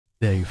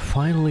They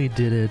finally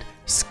did it.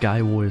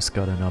 SkyWars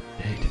got an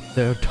update.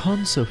 There are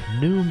tons of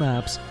new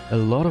maps, a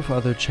lot of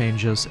other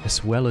changes,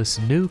 as well as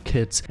new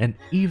kits, and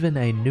even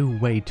a new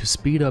way to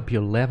speed up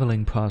your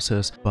leveling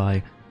process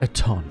by a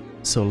ton.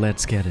 So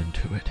let's get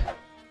into it.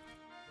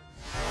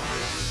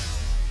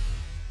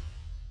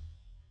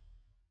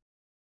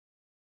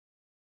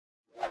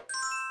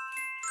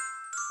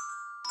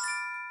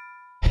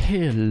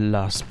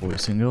 Hello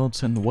boys and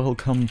girls, and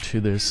welcome to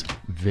this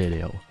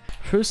video.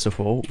 First of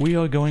all, we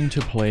are going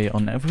to play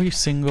on every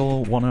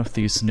single one of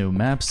these new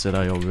maps that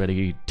I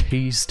already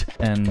teased,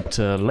 and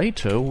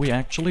later we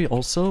actually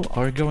also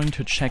are going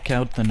to check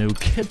out the new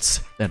kits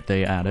that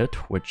they added,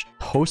 which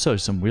those are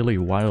some really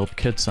wild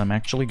kits. I'm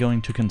actually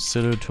going to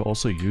consider to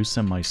also use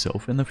them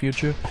myself in the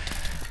future.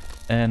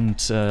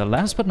 And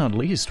last but not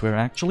least, we're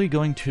actually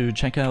going to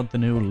check out the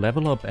new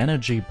Level Up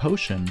Energy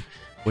Potion,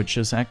 which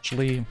is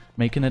actually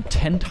making it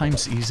 10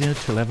 times easier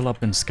to level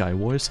up in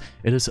SkyWars.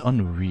 It is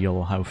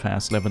unreal how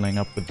fast leveling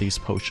up with these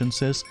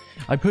potions is.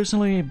 I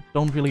personally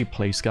don't really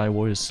play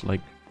SkyWars,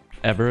 like,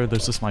 ever.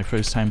 This is my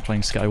first time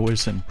playing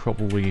SkyWars in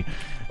probably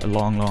a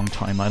long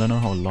time. I don't know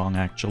how long,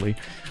 actually.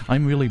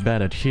 I'm really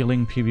bad at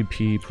healing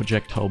PvP,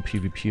 projectile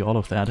PvP, all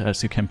of that,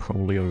 as you can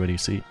probably already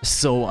see.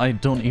 So I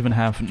don't even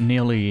have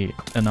nearly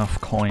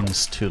enough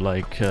coins to,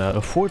 like,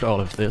 afford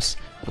all of this,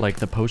 like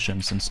the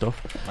potions and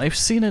stuff. I've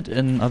seen it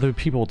in other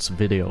people's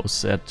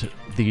videos that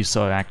these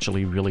are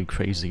actually really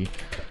crazy.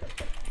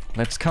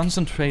 Let's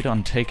concentrate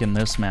on taking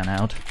this man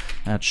out.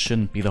 That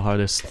shouldn't be the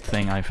hardest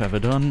thing I've ever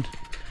done.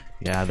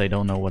 Yeah, they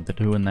don't know what they're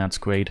doing, that's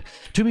great.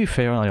 To be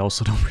fair, I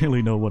also don't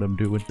really know what I'm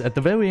doing. At the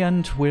very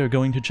end, we're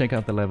going to check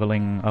out the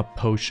leveling up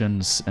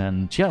potions,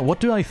 and yeah, what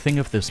do I think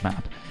of this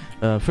map?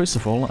 First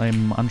of all,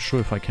 I'm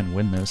unsure if I can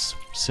win this,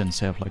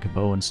 since I have like a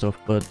bow and stuff,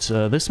 but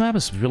this map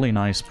is really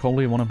nice,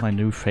 probably one of my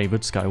new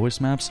favorite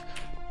SkyWars maps.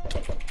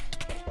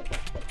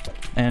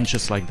 And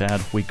just like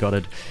that, we got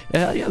it.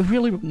 Yeah,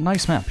 really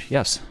nice map,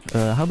 yes.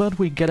 How about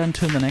we get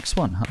into the next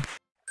one, huh?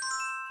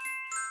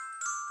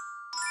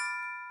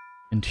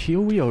 And here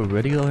we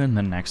already are in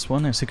the next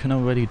one. As you can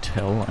already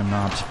tell, I'm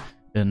not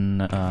in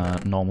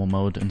normal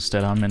mode.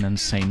 Instead, I'm in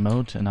insane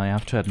mode, and I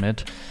have to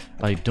admit,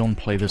 I don't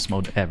play this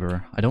mode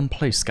ever. I don't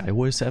play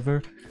SkyWars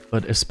ever,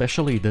 but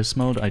especially this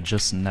mode, I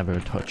just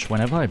never touch.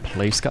 Whenever I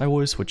play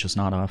SkyWars, which is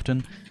not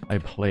often, I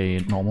play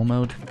normal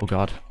mode. Oh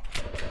god.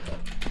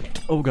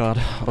 Oh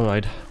god.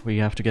 Alright, we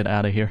have to get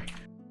out of here.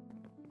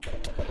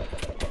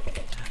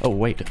 Oh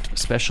wait,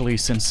 especially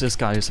since this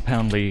guy is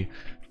apparently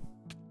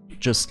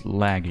just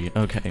laggy.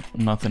 Okay,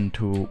 nothing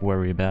to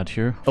worry about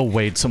here. Oh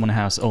wait, someone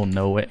has, oh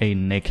no, a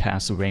Nick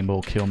has a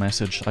rainbow kill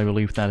message. I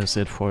believe that is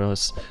it for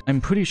us. I'm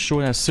pretty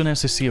sure as soon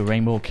as I see a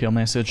rainbow kill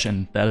message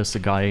and that is the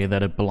guy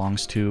that it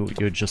belongs to,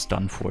 you're just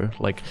done for.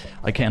 Like,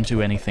 I can't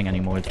do anything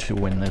anymore to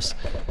win this.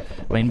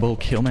 Rainbow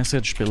kill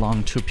message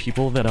belong to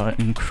people that are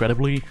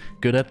incredibly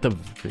good at the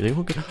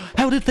video.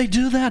 How did they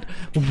do that?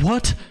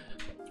 What?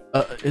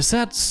 Is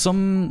that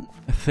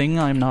something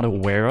I'm not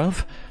aware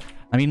of?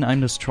 I mean,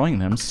 I'm destroying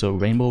them, so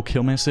rainbow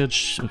kill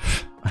message,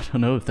 I don't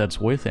know if that's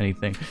worth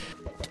anything.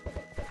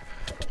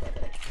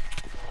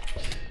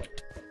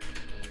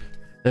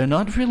 They're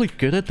not really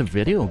good at the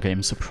video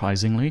game,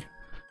 surprisingly.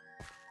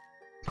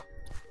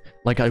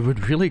 Like, I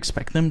would really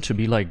expect them to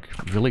be, like,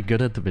 really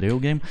good at the video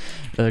game.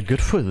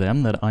 Good for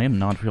them that I am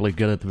not really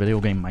good at the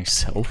video game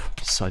myself,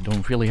 so I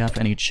don't really have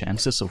any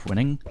chances of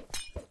winning.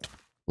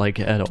 Like,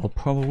 at all,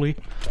 probably.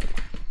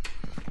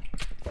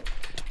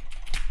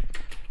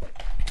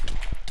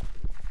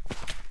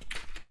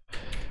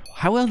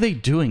 How are they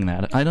doing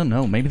that? I don't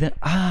know. Maybe they're...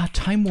 Ah,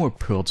 Time Warp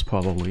Pearls,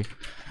 probably.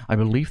 I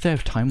believe they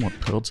have Time Warp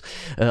Pearls.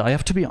 I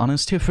have to be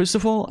honest here. First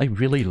of all, I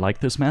really like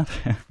this map.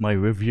 My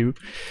review.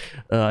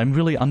 I'm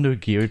really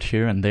under-geared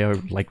here, and they are,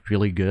 like,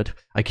 really good.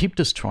 I keep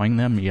destroying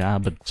them, yeah,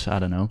 but I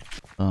don't know.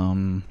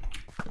 I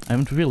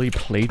haven't really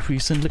played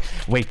recently.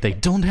 Wait, they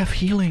don't have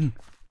healing!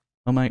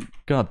 Oh my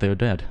god, they're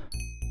dead.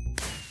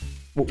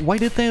 Why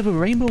did they have a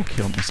rainbow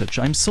kill message?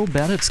 I'm so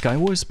bad at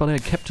SkyWars, but I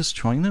kept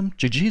destroying them.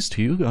 GG's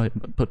to you,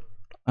 but...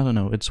 I don't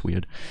know, it's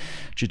weird.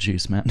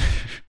 GG's, man.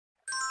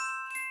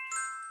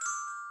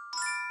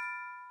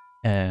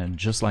 And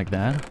just like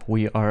that,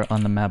 we are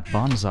on the map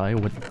Bonsai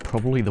with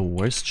probably the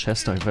worst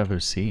chest I've ever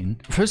seen.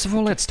 First of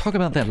all, let's talk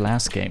about that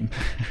last game.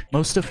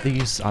 Most of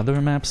these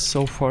other maps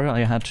so far,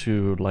 I had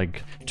to,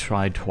 like,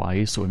 try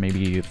twice or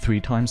maybe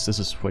 3 times. This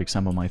is, for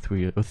example, my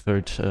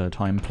third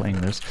time playing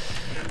this.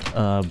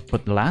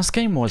 But the last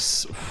game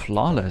was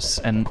flawless,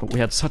 and we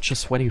had such a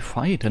sweaty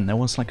fight, and there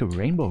was, like, a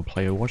rainbow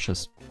player. It was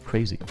just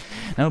crazy.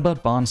 Now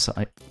about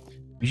Bonsai.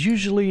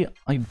 Usually,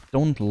 I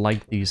don't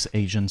like these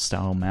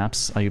Asian-style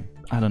maps. I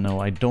don't know,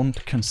 I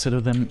don't consider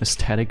them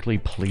aesthetically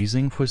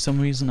pleasing for some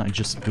reason. I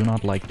just do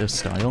not like this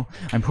style.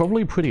 I'm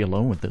probably pretty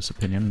alone with this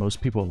opinion. Most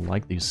people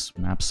like these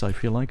maps, I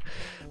feel like.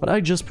 But I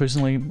just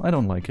personally, I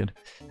don't like it.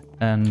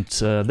 And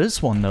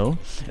this one, though,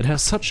 it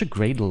has such a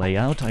great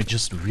layout, I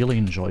just really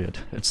enjoy it.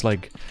 It's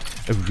like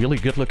a really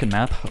good-looking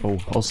map. Oh,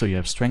 also you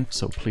have strength,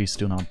 so please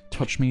do not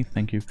touch me,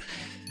 thank you.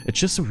 It's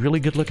just a really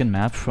good looking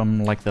map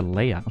from like the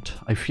layout.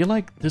 I feel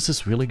like this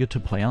is really good to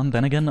play on.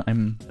 Then again,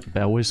 I'm a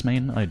SkyWars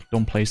main. I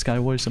don't play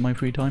SkyWars in my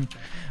free time.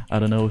 I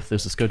don't know if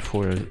this is good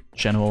for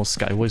general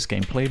SkyWars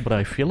gameplay, but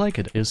I feel like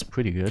it is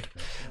pretty good.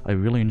 I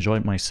really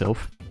enjoyed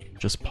myself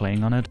just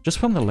playing on it. Just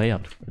from the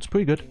layout, it's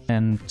pretty good.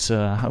 And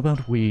how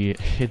about we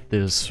hit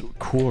this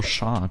cool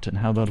shot, and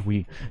how about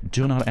we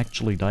do not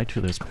actually die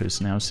to this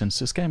person now, since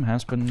this game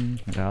has been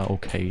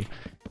okay.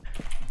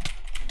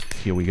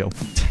 Here we go.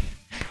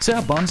 So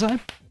yeah, Bonsai,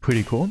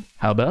 pretty cool.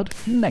 How about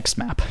next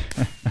map?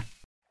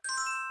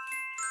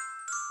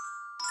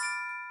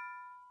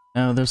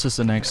 Now this is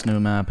the next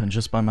new map, and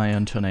just by my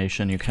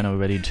intonation you can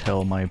already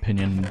tell my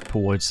opinion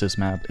towards this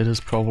map. It is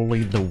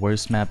probably the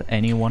worst map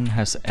anyone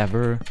has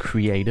ever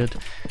created,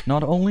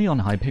 not only on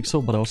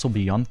Hypixel but also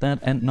beyond that,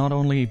 and not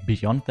only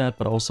beyond that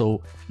but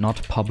also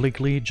not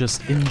publicly,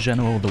 just in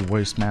general the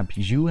worst map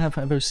you have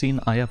ever seen,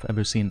 I have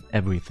ever seen,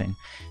 everything.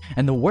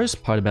 And the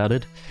worst part about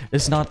it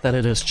is not that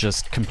it is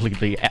just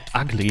completely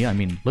ugly, I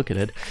mean look at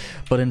it,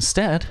 but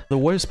instead the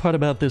worst part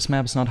about this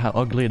map is not how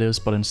ugly it is,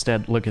 but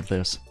instead look at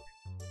this.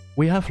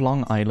 We have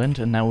Long Island,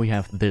 and now we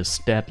have this,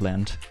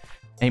 Deadland.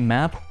 A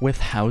map with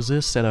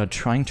houses that are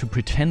trying to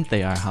pretend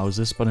they are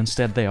houses, but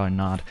instead they are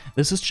not.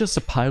 This is just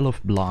a pile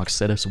of blocks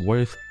that is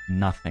worth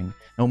nothing.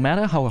 No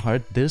matter how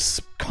hard this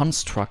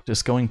construct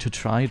is going to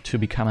try to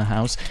become a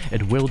house,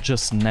 it will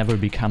just never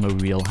become a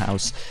real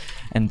house.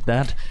 And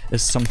that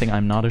is something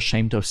I'm not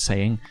ashamed of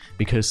saying,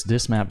 because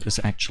this map is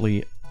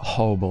actually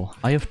horrible.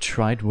 I have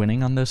tried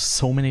winning on this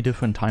so many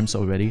different times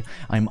already.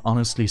 I'm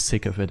honestly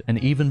sick of it.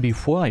 And even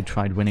before I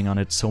tried winning on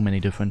it so many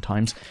different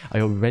times,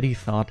 I already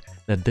thought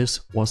that this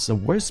was the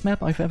worst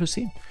map I've ever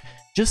seen.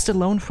 Just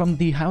alone from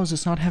the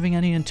houses not having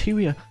any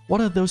interior.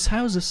 What are those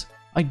houses?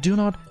 I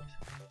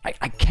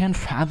can't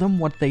fathom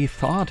what they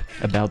thought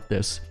about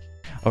this.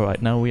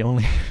 Alright, now we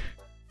only...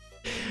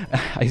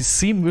 I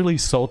seem really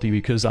salty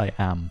because I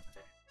am.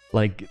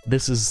 Like,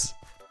 this is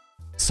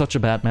such a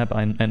bad map,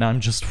 and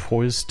I'm just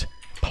forced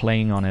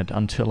playing on it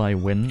until I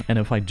win. And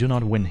if I do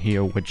not win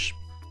here, which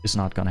is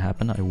not gonna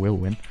happen, I will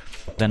win,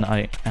 then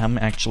I am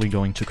actually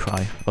going to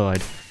cry.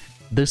 Alright,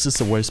 this is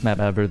the worst map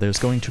ever. There's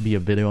going to be a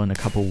video in a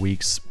couple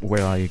weeks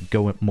where I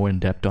go more in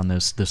depth on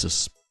this. This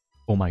is...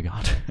 oh my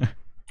god.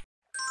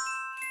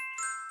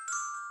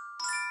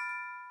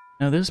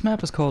 Now this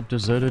map is called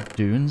Deserted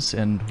Dunes,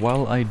 and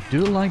while I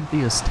do like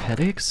the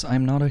aesthetics,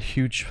 I'm not a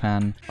huge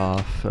fan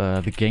of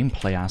the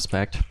gameplay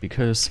aspect,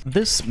 because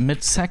this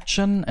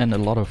midsection, and a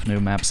lot of new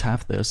maps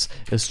have this,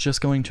 is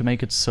just going to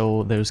make it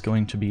so there's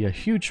going to be a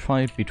huge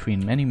fight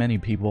between many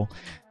people,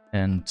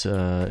 and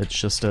it's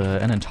just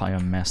an entire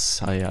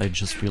mess. I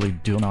just really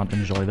do not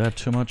enjoy that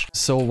too much.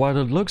 So while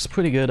it looks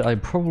pretty good, I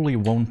probably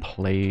won't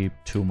play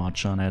too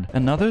much on it.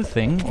 Another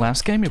thing,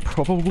 last game you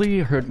probably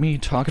heard me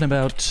talking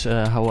about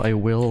how I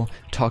will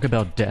talk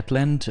about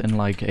Deadland in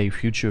like a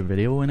future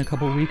video in a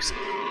couple weeks.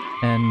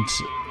 And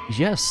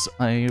yes,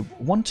 I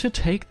want to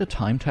take the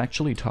time to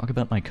actually talk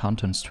about my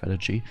content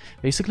strategy.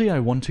 Basically, I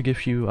want to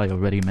give you, I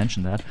already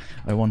mentioned that,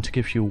 I want to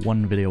give you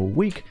one video a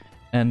week.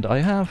 And I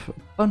have a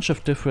bunch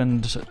of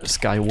different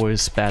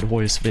SkyWars, Bad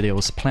Wars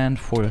videos planned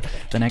for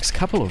the next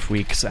couple of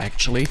weeks,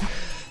 actually.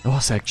 That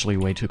was actually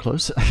way too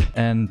close.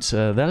 And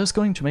that is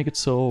going to make it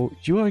so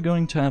you are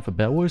going to have a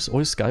Bad Wars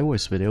or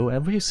SkyWars video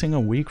every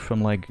single week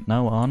from like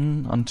now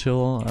on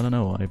until, I don't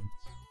know, I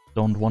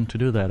don't want to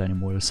do that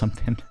anymore or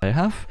something. I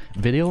have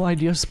video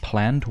ideas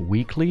planned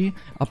weekly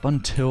up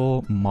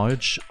until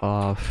March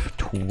of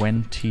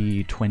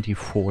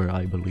 2024,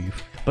 I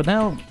believe. But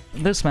now,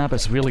 this map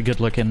is really good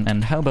looking,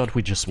 and how about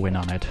we just win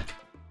on it?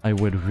 I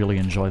would really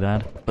enjoy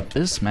that. But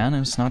this man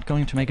is not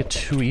going to make it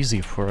too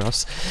easy for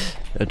us.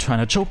 Trying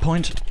to choke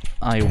point,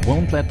 I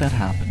won't let that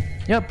happen.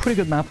 Yeah, pretty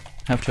good map,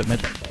 have to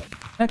admit.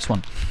 Next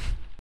one.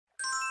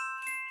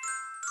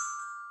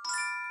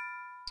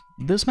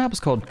 This map is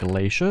called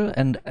Glacier,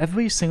 and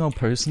every single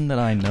person that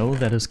I know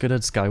that is good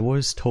at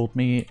SkyWars told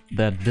me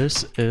that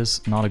this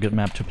is not a good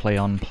map to play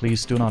on.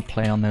 Please do not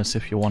play on this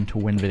if you want to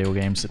win video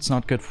games. It's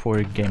not good for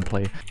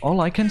gameplay.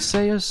 All I can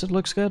say is it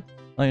looks good.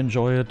 I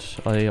enjoy it.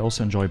 I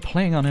also enjoy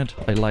playing on it.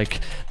 I like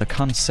the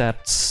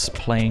concepts,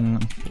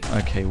 playing...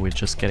 Okay, we're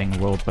just getting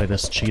rolled by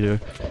this cheater.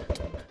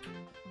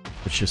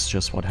 Which is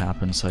just what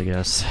happens, I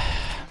guess.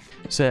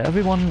 So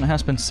everyone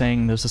has been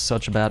saying this is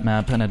such a bad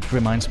map, and it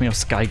reminds me of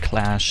Sky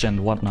Clash and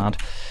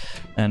whatnot.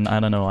 And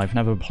I don't know, I've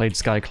never played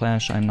Sky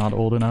Clash, I'm not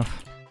old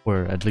enough.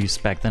 Or at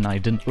least back then I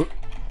didn't... Ooh.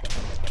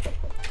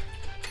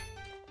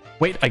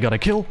 Wait, I got a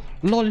kill!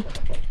 LOL!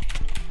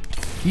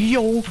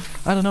 Yo!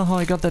 I don't know how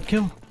I got that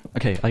kill.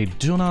 Okay, I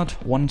do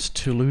not want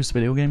to lose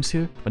video games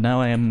here, but now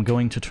I am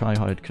going to try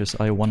hard, because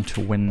I want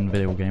to win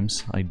video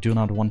games. I do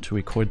not want to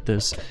record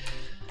this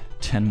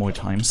 10 more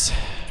times.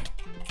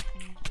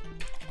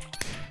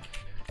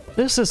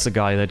 This is the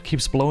guy that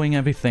keeps blowing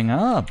everything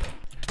up.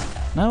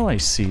 Now I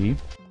see.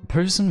 The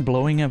person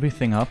blowing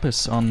everything up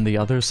is on the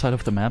other side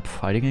of the map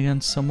fighting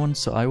against someone,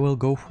 so I will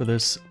go for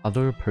this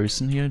other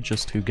person here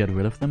just to get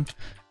rid of them.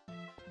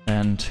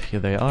 And here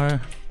they are.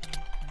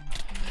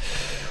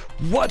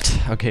 What?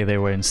 Okay, they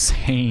were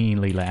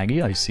insanely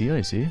laggy. I see,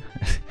 I see.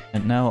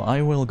 And now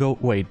I will go...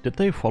 Wait, did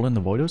they fall in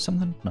the void or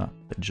something? No,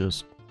 they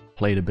just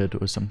played a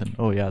bit or something.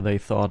 Oh yeah, they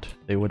thought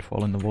they would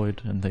fall in the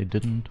void and they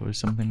didn't or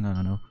something. I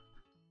don't know.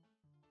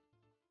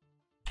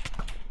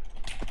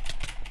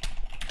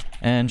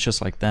 And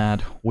just like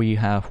that, we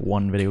have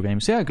one video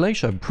game. So yeah,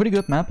 Glacier, pretty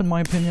good map in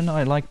my opinion.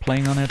 I like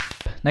playing on it.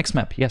 Next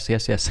map, yes,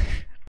 yes, yes.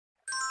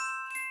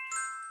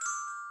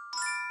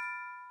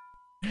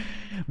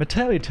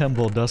 Metari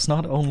Temple does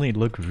not only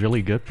look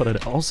really good, but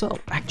it also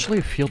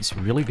actually feels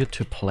really good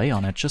to play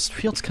on. It just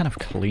feels kind of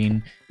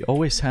clean. You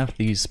always have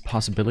these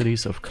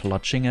possibilities of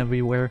clutching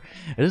everywhere.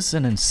 It is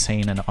an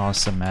insane and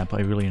awesome map.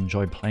 I really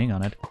enjoy playing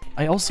on it.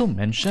 I also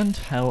mentioned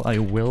how I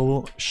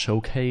will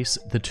showcase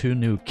the 2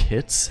 new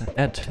kits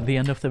at the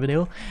end of the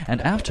video,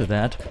 and after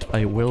that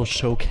I will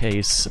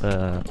showcase,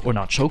 or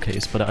not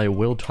showcase, but I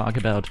will talk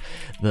about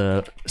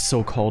the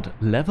so-called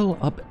level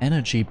up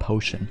energy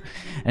potion.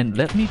 And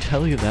let me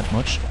tell you that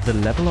much, the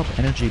level up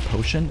energy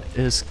potion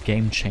is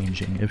game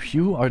changing. If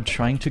you are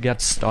trying to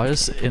get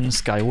stars in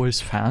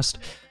SkyWars fast,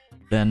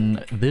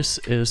 then this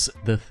is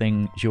the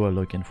thing you are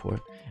looking for.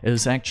 It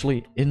is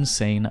actually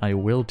insane. I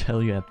will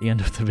tell you at the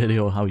end of the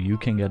video how you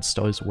can get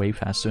stars way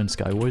faster in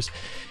SkyWars.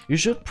 You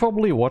should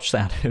probably watch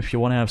that if you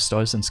want to have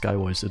stars in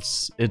SkyWars.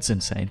 It's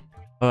insane.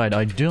 Alright,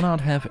 I do not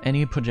have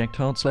any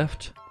projectiles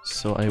left,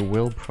 so I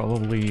will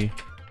probably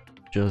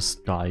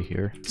just die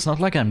here. It's not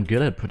like I'm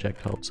good at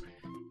projectiles,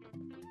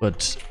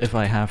 but if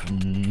I have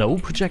no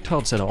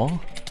projectiles at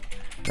all,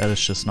 that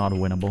is just not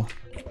winnable.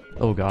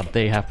 Oh god,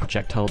 they have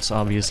projectiles,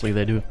 obviously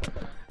they do.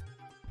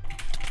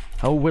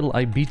 How will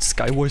I beat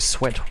SkyWars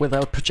Sweat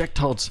without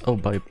projectiles? Oh,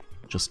 by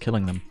just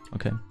killing them.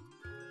 Okay.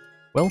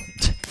 Well,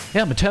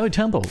 yeah, Metari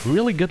Temple.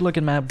 Really good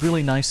looking map,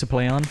 really nice to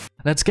play on.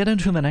 Let's get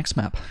into the next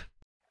map.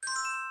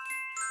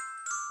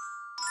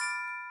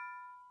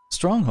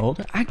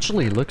 Stronghold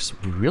actually looks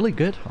really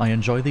good. I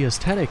enjoy the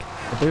aesthetic,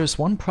 but there's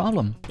one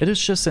problem. It is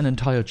just an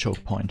entire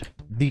choke point.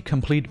 The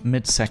complete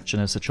mid-section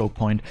is a choke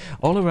point.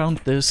 All around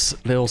this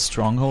little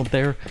stronghold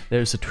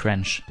there's a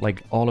trench,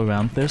 like all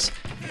around this,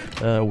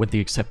 with the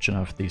exception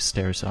of these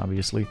stairs,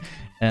 obviously.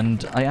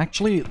 And I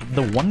actually,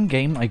 the one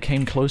game I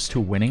came close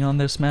to winning on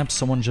this map,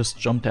 someone just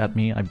jumped at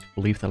me, I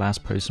believe the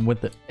last person,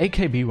 with the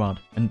AKB rod,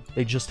 and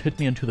they just hit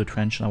me into the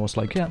trench, and I was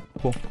like, yeah,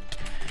 cool.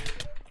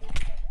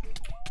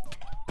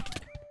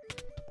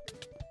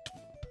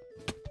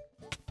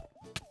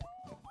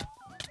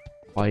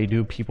 Why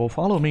do people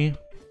follow me?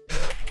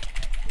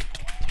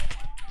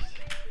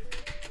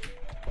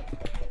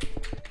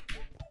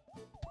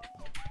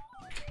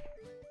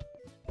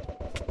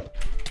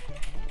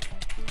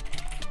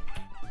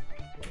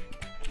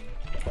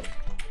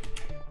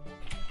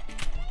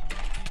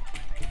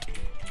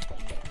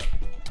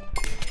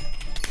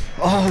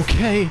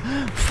 Okay,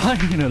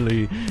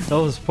 finally! That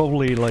was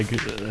probably like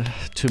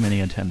too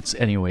many attempts.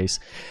 Anyways,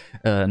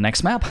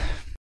 next map.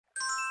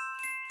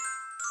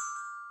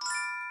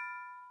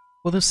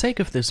 For the sake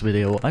of this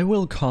video, I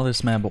will call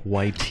this map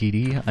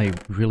Waititi. I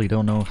really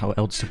don't know how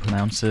else to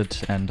pronounce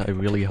it, and I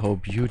really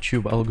hope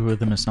YouTube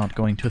algorithm is not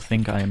going to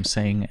think I am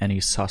saying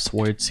any sus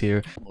words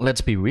here.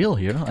 Let's be real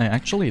here, I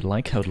actually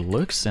like how it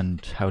looks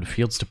and how it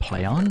feels to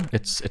play on.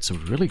 It's a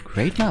really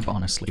great map,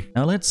 honestly.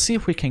 Now let's see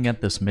if we can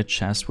get this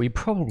mid-chest. We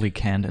probably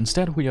can't.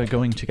 Instead we are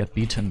going to get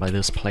beaten by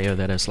this player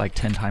that is like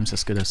 10 times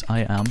as good as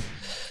I am.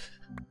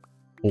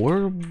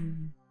 Or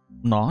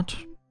not.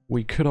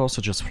 We could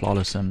also just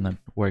flawless him, that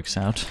works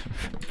out.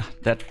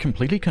 That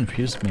completely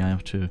confused me, I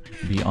have to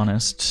be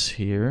honest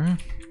here.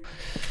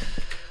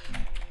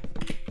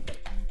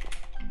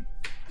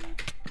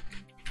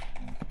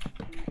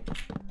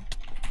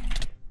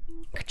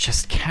 I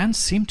just can't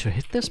seem to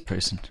hit this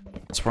person.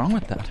 What's wrong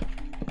with that?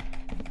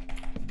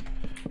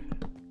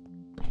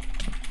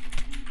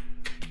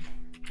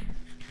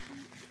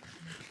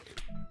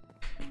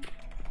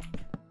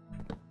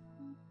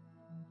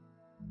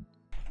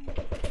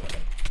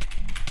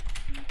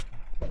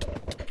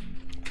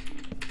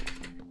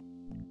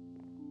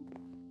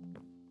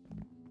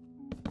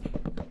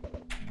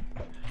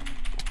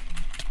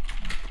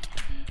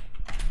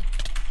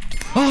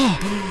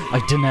 Oh, I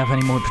didn't have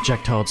any more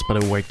projectiles, but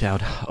it worked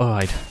out.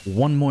 Alright,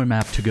 one more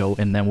map to go,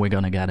 and then we're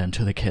gonna get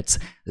into the kits.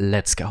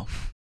 Let's go.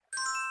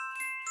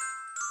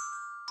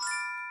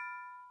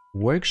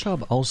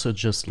 Workshop also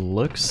just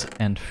looks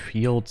and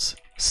feels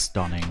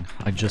stunning.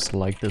 I just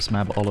like this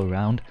map all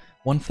around.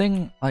 One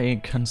thing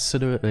I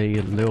consider a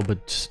little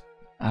bit,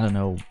 I don't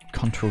know,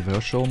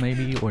 controversial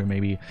maybe, or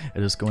maybe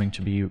it is going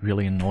to be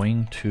really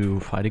annoying to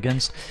fight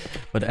against,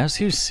 but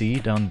as you see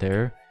down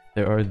there,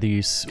 there are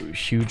these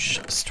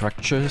huge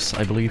structures.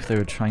 I believe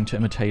they're trying to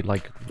imitate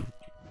like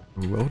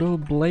roto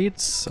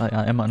blades?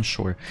 I am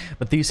unsure.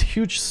 But these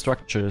huge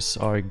structures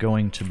are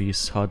going to be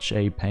such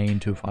a pain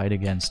to fight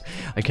against.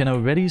 I can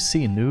already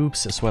see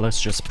noobs as well as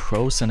just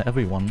pros and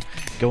everyone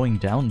going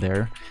down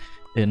there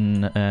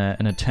in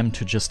an attempt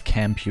to just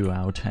camp you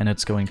out, and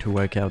it's going to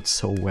work out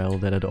so well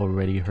that it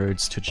already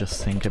hurts to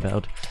just think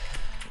about.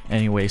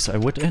 Anyways, I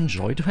would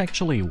enjoy to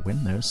actually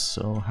win this,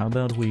 so how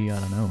about we, I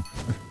don't know,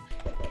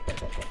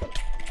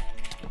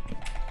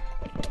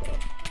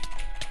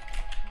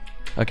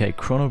 Okay,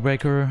 Chrono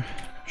Breaker,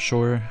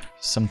 sure,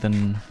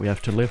 something we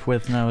have to live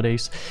with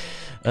nowadays.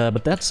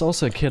 But that's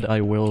also a kit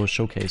I will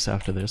showcase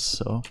after this,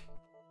 so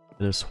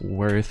it is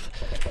worth...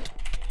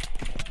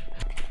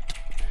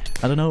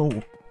 I don't know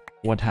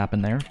what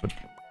happened there, but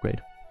great.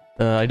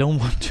 I don't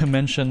want to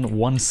mention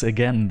once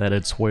again that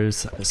it's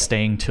worth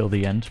staying till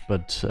the end,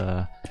 but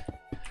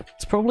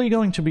it's probably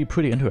going to be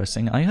pretty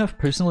interesting. I have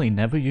personally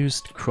never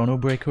used Chrono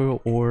Breaker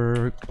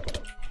or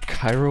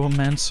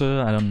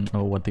Chiromancer, I don't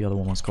know what the other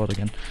one was called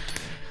again.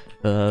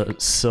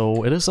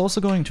 So it is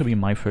also going to be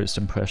my first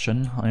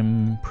impression.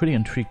 I'm pretty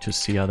intrigued to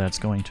see how that's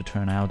going to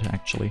turn out,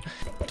 actually.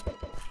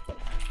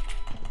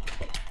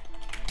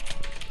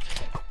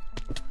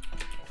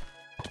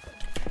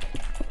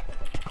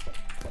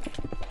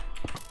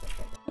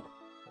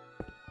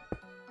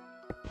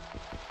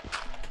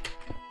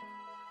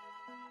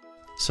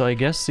 So I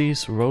guess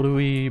these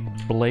rotary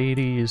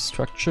bladey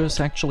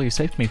structures actually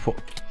saved me for...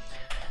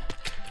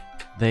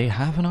 They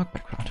have a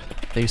knockback rod.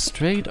 They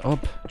straight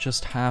up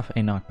just have a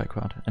knockback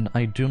rod. And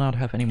I do not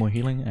have any more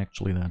healing.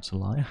 Actually, that's a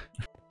lie.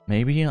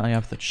 Maybe I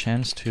have the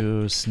chance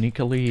to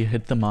sneakily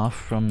hit them off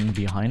from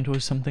behind or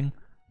something.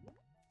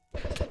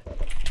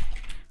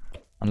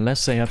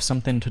 Unless they have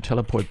something to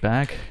teleport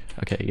back.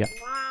 Okay, yeah.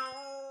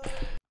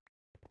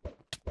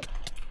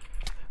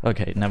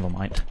 Okay, never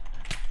mind.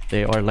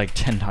 They are like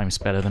 10 times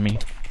better than me.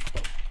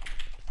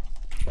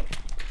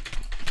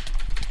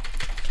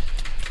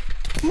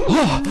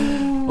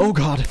 Oh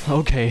god,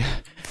 okay.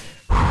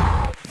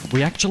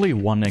 We actually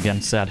won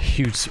against that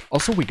huge...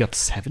 Also, we got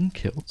 7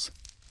 kills.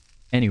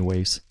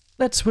 Anyways,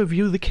 let's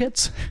review the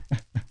kits.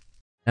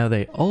 Now,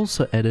 they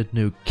also added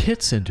new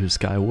kits into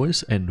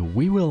SkyWars, and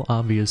we will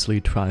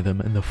obviously try them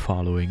in the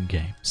following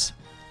games.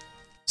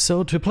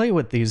 So to play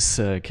with these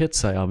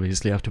kits, I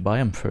obviously have to buy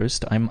them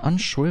first. I'm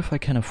unsure if I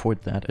can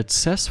afford that. It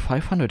says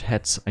 500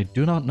 heads. I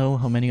do not know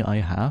how many I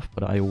have,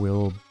 but I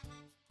will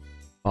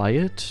buy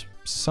it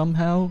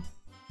somehow.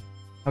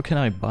 How can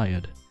I buy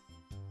it?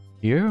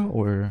 Here,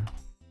 or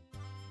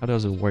how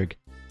does it work?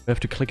 Do I have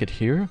to click it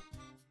here?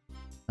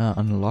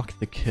 Unlock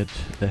the kit.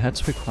 The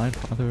heads required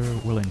for other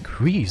will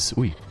increase.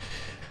 Ooh.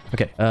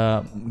 Okay,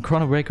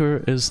 Chrono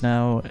Breaker is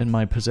now in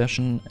my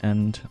possession,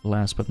 and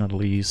last but not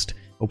least,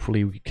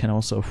 hopefully we can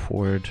also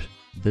afford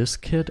this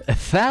kit.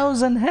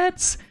 1,000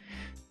 heads?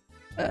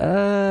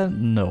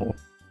 No.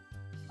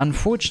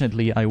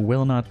 Unfortunately, I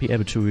will not be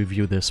able to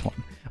review this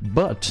one.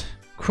 But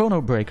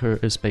Chrono Breaker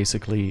is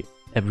basically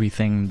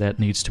everything that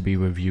needs to be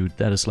reviewed.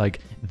 That is like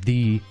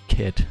the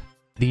kit.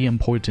 The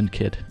important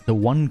kit. The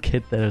one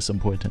kit that is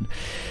important.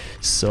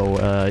 So,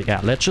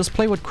 yeah, let's just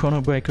play with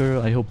Chrono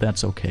Breaker. I hope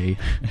that's okay.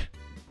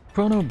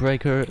 Chrono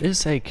Breaker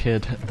is a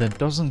kit that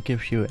doesn't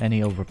give you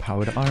any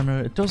overpowered armor,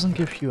 it doesn't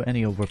give you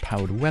any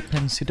overpowered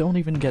weapons, you don't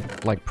even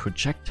get like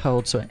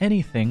projectiles or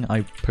anything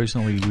I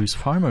personally use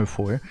Farmer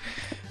for,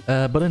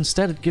 but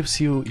instead it gives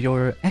you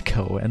your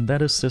echo, and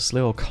that is this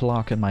little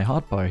clock in my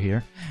hotbar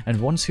here, and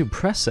once you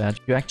press that,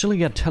 you actually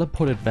get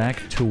teleported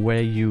back to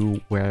where you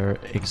were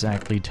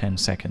exactly 10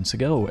 seconds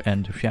ago,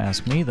 and if you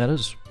ask me, that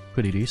is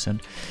pretty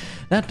decent.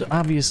 That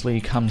obviously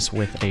comes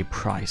with a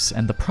price,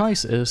 and the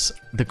price is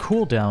the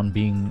cooldown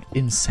being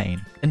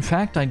insane. In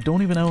fact, I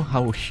don't even know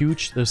how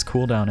huge this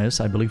cooldown is.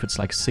 I believe it's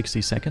like 60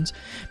 seconds,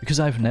 because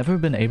I've never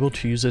been able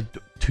to use it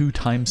 2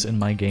 times in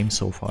my game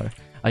so far.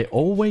 I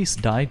always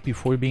died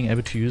before being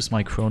able to use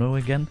my chrono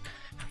again,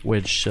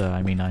 which,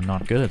 I mean, I'm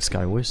not good at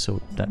SkyWars,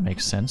 so that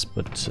makes sense,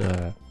 but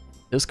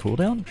this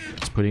cooldown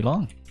is pretty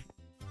long.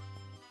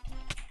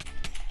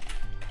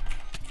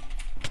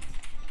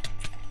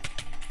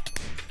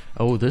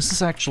 Oh, this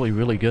is actually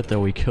really good that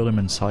we killed him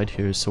inside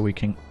here so we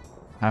can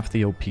have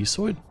the OP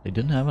sword. They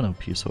didn't have an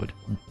OP sword.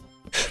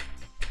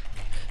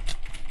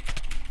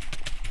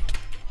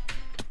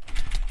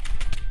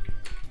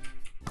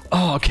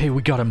 Oh, okay,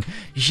 we got him.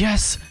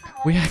 Yes!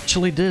 We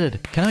actually did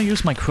it. Can I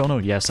use my chrono?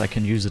 Yes, I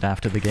can use it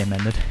after the game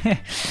ended.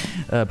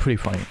 Pretty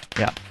funny,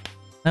 yeah.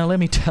 Now let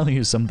me tell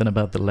you something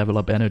about the level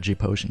up energy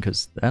potion,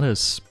 because that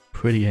is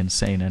pretty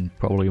insane and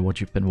probably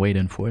what you've been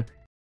waiting for.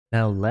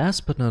 Now,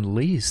 last but not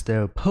least,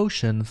 there are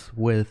potions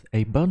with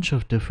a bunch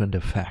of different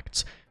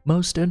effects.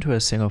 Most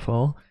interesting of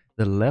all,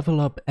 the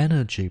level up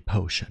energy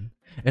potion.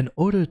 In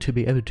order to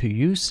be able to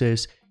use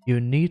this,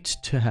 you need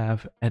to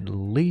have at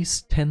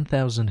least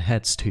 10,000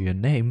 heads to your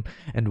name,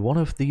 and one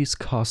of these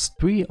costs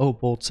 3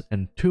 opals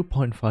and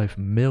 2.5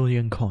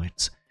 million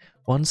coins.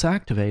 Once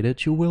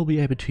activated, you will be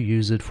able to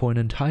use it for an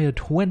entire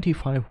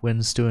 25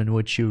 wins, during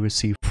which you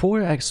receive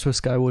 4 extra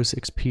SkyWars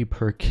XP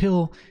per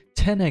kill,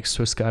 10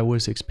 extra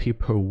SkyWars XP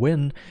per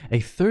win, a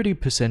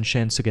 30%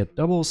 chance to get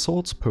double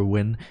swords per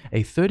win,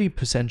 a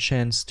 30%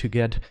 chance to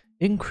get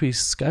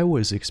increased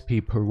SkyWars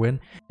XP per win,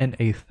 and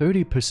a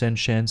 30%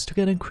 chance to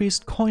get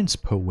increased coins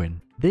per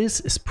win.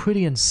 This is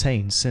pretty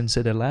insane since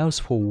it allows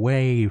for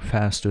way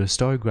faster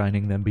star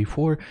grinding than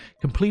before,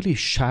 completely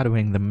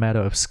shattering the meta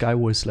of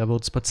SkyWars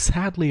levels, but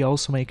sadly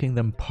also making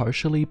them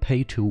partially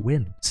pay to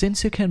win.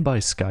 Since you can buy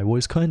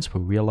SkyWars coins for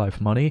real life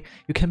money,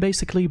 you can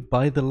basically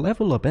buy the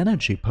level up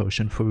energy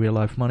potion for real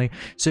life money,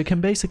 so you can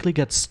basically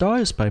get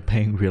stars by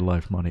paying real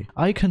life money.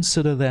 I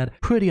consider that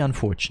pretty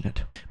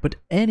unfortunate. But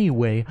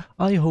anyway,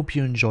 I hope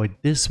you enjoyed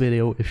this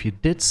video. If you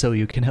did so,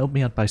 you can help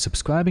me out by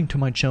subscribing to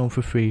my channel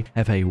for free.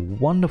 Have a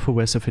wonderful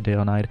rest of your day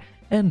or night,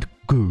 and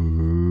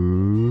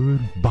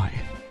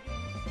goodbye.